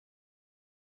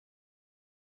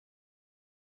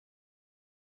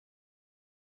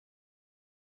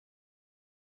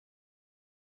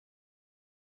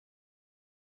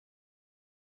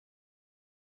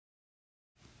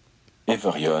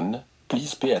Everyone,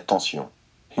 please pay attention.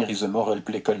 Here is a moral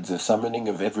play called The Summoning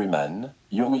of Everyman.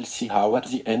 You will see how at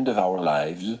the end of our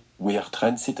lives, we are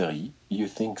transitory. You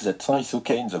think that things is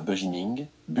okay in the beginning,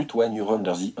 but when you're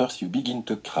under the earth you begin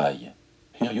to cry.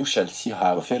 Here you shall see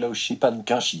how fellowship and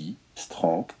kinship,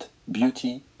 strength,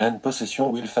 beauty, and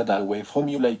possession will fade away from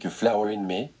you like a flower in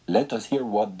May. Let us hear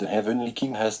what the Heavenly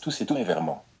King has to say to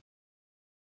Everman.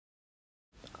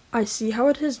 I see how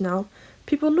it is now.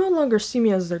 People no longer see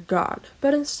me as their god,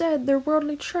 but instead their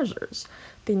worldly treasures.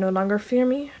 They no longer fear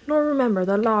me, nor remember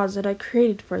the laws that I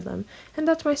created for them, and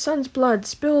that my son's blood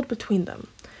spilled between them.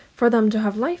 For them to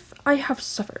have life, I have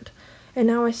suffered, and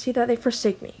now I see that they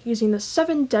forsake me, using the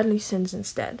 7 deadly sins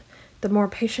instead. The more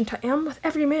patient I am with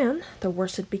every man, the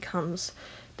worse it becomes.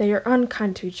 They are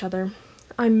unkind to each other.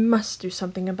 I must do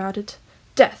something about it.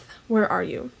 Death, where are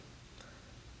you?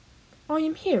 I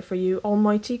am here for you,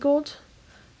 almighty God.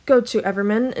 Go to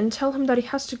Everyman and tell him that he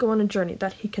has to go on a journey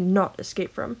that he cannot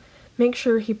escape from. Make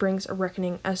sure he brings a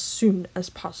reckoning as soon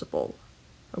as possible.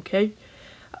 Okay?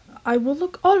 I will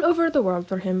look all over the world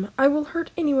for him. I will hurt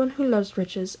anyone who loves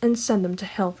riches and send them to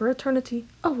hell for eternity.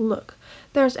 Oh, look,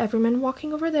 there's Everyman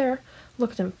walking over there.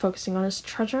 Look at him focusing on his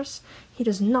treasures. He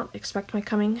does not expect my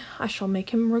coming. I shall make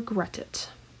him regret it.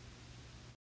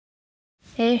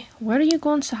 Hey, where are you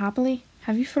going so happily?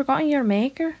 Have you forgotten your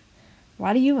maker?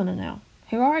 Why do you want to know?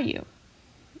 Who are you?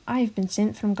 I have been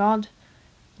sent from God.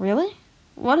 Really?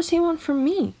 What does he want from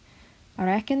me? A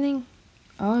reckoning?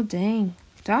 Oh, dang.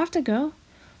 Do I have to go?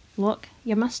 Look,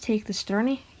 you must take this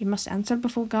journey. You must answer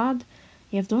before God.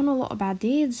 You have done a lot of bad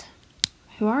deeds.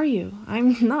 Who are you?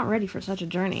 I'm not ready for such a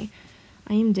journey.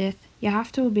 I am death. You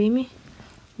have to obey me.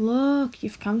 Look,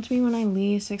 you've come to me when I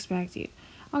least expect you.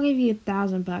 I'll give you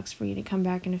 $1,000 for you to come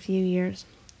back in a few years.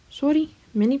 Sorry,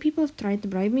 many people have tried to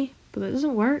bribe me, but it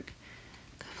doesn't work.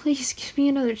 Please give me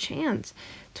another chance.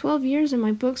 12 years and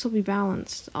my books will be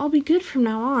balanced. I'll be good from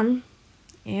now on.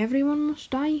 Everyone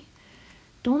must die.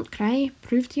 Don't cry.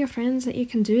 Prove to your friends that you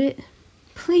can do it.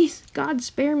 Please, God,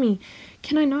 spare me.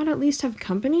 Can I not at least have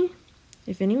company?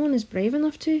 If anyone is brave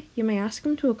enough to, you may ask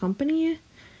them to accompany you.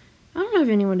 I don't have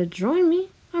anyone to join me.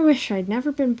 I wish I'd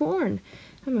never been born.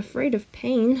 I'm afraid of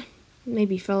pain.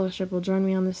 Maybe Fellowship will join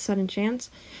me on this sudden chance.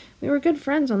 We were good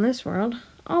friends on this world.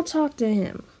 I'll talk to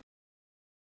him.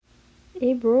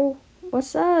 Hey bro,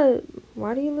 what's up?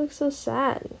 Why do you look so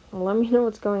sad? Let me know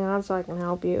what's going on so I can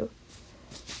help you.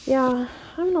 Yeah,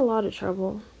 I'm in a lot of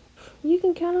trouble. You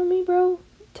can count on me, bro.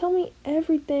 Tell me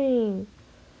everything.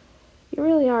 You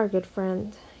really are a good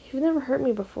friend. You've never hurt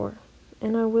me before,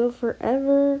 and I will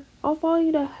forever. I'll follow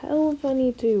you to hell if I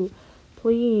need to.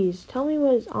 Please, tell me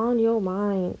what is on your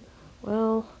mind.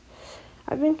 Well,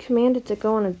 I've been commanded to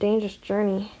go on a dangerous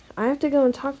journey. I have to go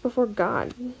and talk before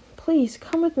God. Please,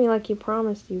 come with me like you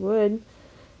promised you would.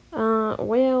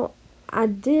 Well, I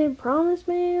did promise,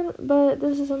 man, but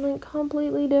this is something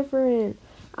completely different.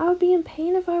 I would be in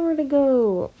pain if I were to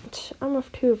go. I'm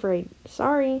too afraid.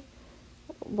 Sorry.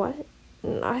 What?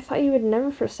 I thought you would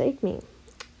never forsake me.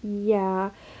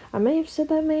 Yeah, I may have said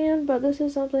that, man, but this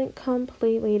is something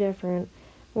completely different.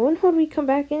 When would we come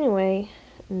back anyway?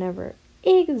 Never.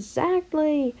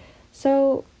 Exactly.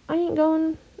 So, I ain't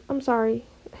going. I'm sorry.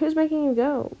 Who's making you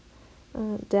go?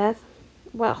 Death.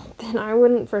 Well, then I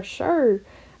wouldn't for sure.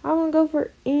 I wouldn't go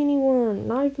for anyone,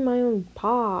 not even my own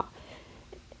pa.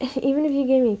 Even if you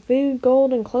gave me food,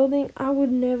 gold, and clothing, I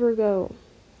would never go.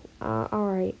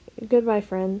 Alright. Goodbye,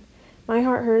 friend. My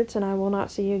heart hurts and I will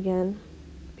not see you again.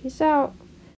 Peace out.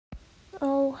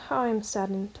 Oh, how I'm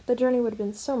saddened. The journey would have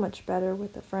been so much better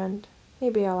with a friend.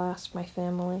 Maybe I'll ask my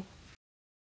family.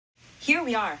 Here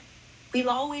we are. We'll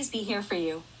always be here for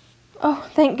you. Oh,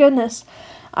 thank goodness.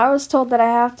 I was told that I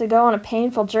have to go on a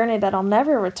painful journey that I'll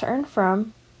never return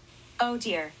from. Oh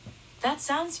dear. That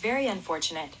sounds very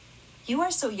unfortunate. You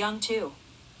are so young too.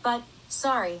 But,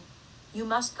 sorry, you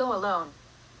must go alone.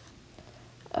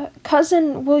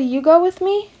 Cousin, will you go with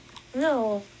me?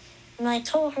 No, my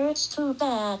toe hurts too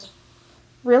bad.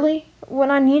 Really? When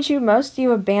I need you most,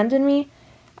 you abandon me?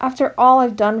 After all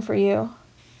I've done for you.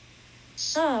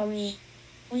 Sorry,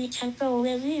 we can go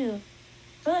with you.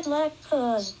 Good luck,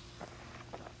 cuz.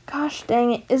 Gosh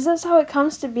dang it, is this how it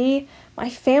comes to be? My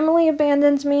family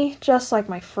abandons me, just like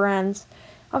my friends.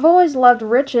 I've always loved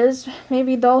riches.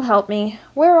 Maybe they'll help me.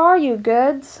 Where are you,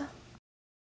 Goods?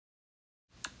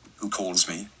 Who calls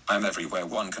me? I'm everywhere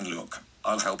one can look.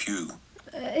 I'll help you.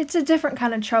 It's a different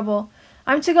kind of trouble.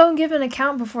 I'm to go and give an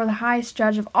account before the highest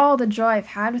judge of all the joy I've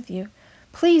had with you.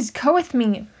 Please, go with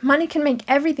me. Money can make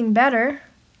everything better.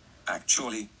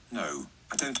 Actually, no.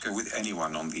 I don't go with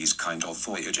anyone on these kind of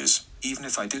voyages. Even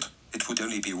if I did, it would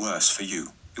only be worse for you.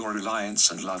 Your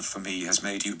reliance and love for me has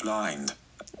made you blind,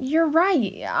 You're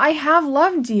right. I have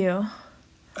loved you.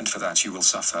 and for that you will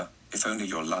suffer. If only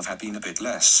your love had been a bit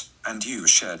less, and you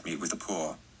shared me with the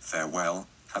poor. Farewell,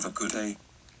 have a good day.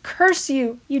 Curse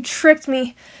you! You tricked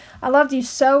me. I loved you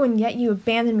so, and yet you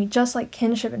abandoned me just like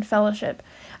kinship and fellowship.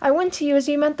 I went to you as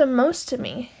you meant the most to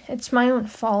me. It's my own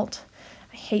fault.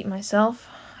 I hate myself.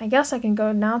 I guess I can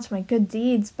go now to my good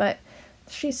deeds, but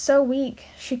she's so weak.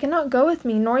 She cannot go with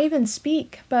me, nor even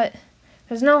speak, but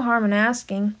there's no harm in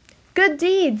asking. Good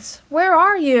deeds, where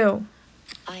are you?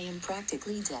 I am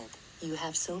practically dead. You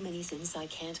have so many sins I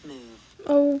can't move.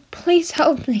 Oh, please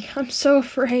help me. I'm so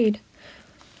afraid.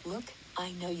 Look,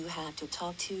 I know you had to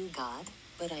talk to God,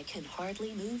 but I can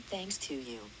hardly move thanks to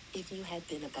you. If you had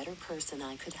been a better person,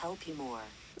 I could help you more.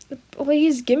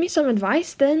 Please, give me some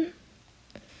advice then.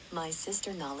 My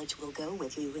sister Knowledge will go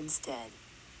with you instead.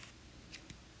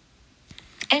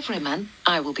 Everyman,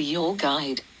 I will be your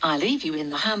guide. I leave you in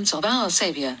the hands of our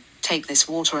Savior. Take this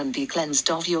water and be cleansed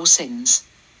of your sins.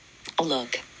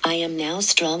 Look, I am now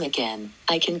strong again.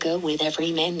 I can go with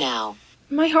Everyman now.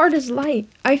 My heart is light.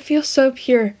 I feel so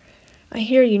pure. I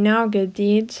hear you now, good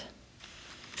deeds.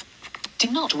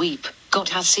 Do not weep. God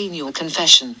has seen your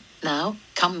confession. Now,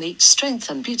 come meet strength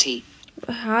and beauty.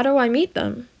 How do I meet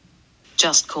them?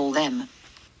 Just call them.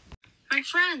 My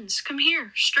friends, come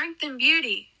here. Strength and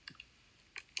beauty.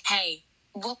 Hey,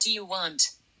 what do you want?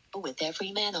 With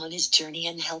Everyman on his journey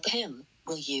and help him,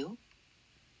 will you?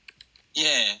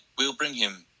 Yeah, we'll bring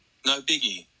him. No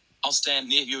biggie. I'll stand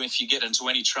near you if you get into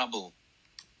any trouble.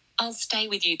 I'll stay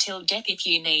with you till death if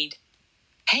you need.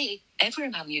 Hey,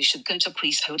 Everyman, you should go to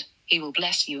priesthood. He will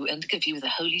bless you and give you the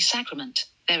holy sacrament.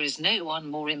 There is no one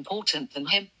more important than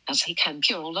him, as he can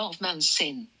cure all of man's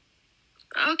sin.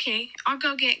 Okay, I'll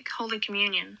go get Holy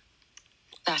Communion.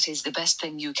 That is the best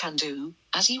thing you can do,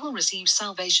 as you will receive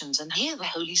salvations and hear the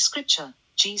Holy Scripture.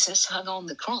 Jesus hung on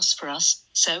the cross for us,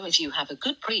 so if you have a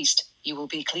good priest, you will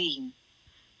be clean.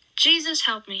 Jesus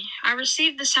help me. I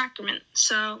received the sacrament,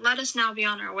 so let us now be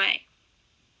on our way.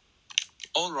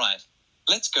 All right,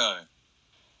 let's go.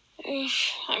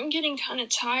 I'm getting kind of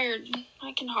tired.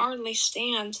 I can hardly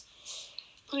stand.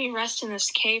 Let me rest in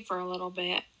this cave for a little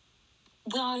bit.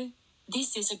 Go.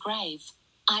 This is a grave.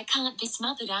 I can't be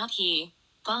smothered out here.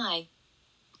 Bye.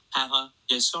 Haha,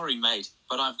 yeah, sorry mate,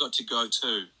 but I've got to go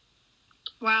too.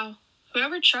 Wow.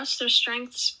 Whoever trusts their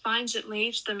strengths finds it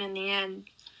leaves them in the end.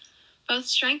 Both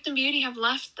strength and beauty have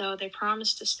left, though they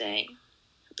promised to stay.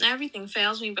 Everything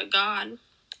fails me but God.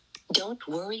 Don't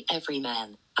worry,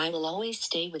 Everyman. I will always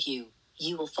stay with you.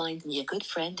 You will find me a good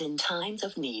friend in times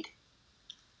of need.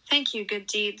 Thank you, good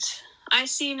deeds. I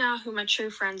see now who my true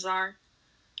friends are.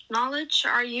 Knowledge,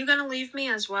 are you going to leave me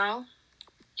as well?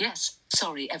 Yes,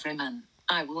 sorry, Everyman.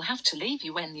 I will have to leave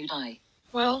you when you die.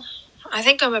 Well, I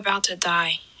think I'm about to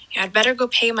die. I'd better go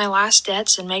pay my last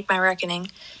debts and make my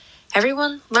reckoning.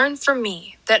 Everyone, learn from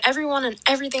me that everyone and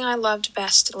everything I loved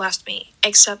best left me,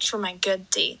 except for my good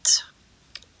deeds.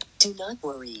 Do not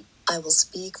worry. I will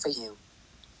speak for you.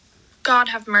 God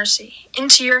have mercy.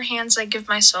 Into your hands I give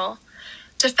my soul.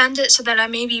 Defend it so that I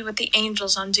may be with the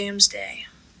angels on doomsday.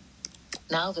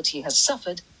 Now that he has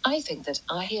suffered, I think that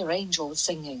I hear angels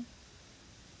singing.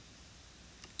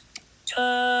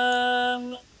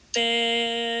 Come,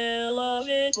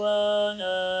 beloved one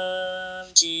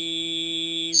of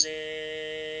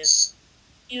Jesus.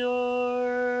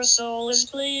 Your soul is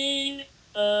clean,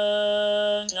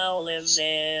 and now lives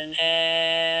in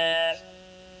heaven.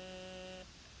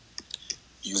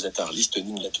 You that are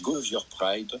listening, let go of your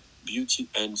pride, beauty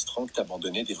and strength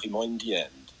abandoned Everyman in the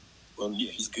end. Only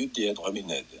his good deed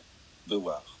remained.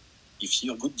 Beware. If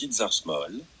your good deeds are small,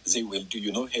 they will do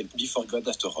you no help before God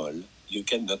after all. You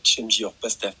cannot change your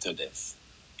past after death.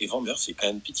 Even mercy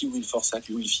and pity will forsake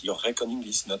you if your reckoning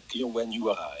is not clear when you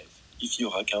arrive. If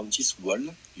your account is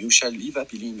full, you shall live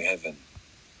happily in heaven.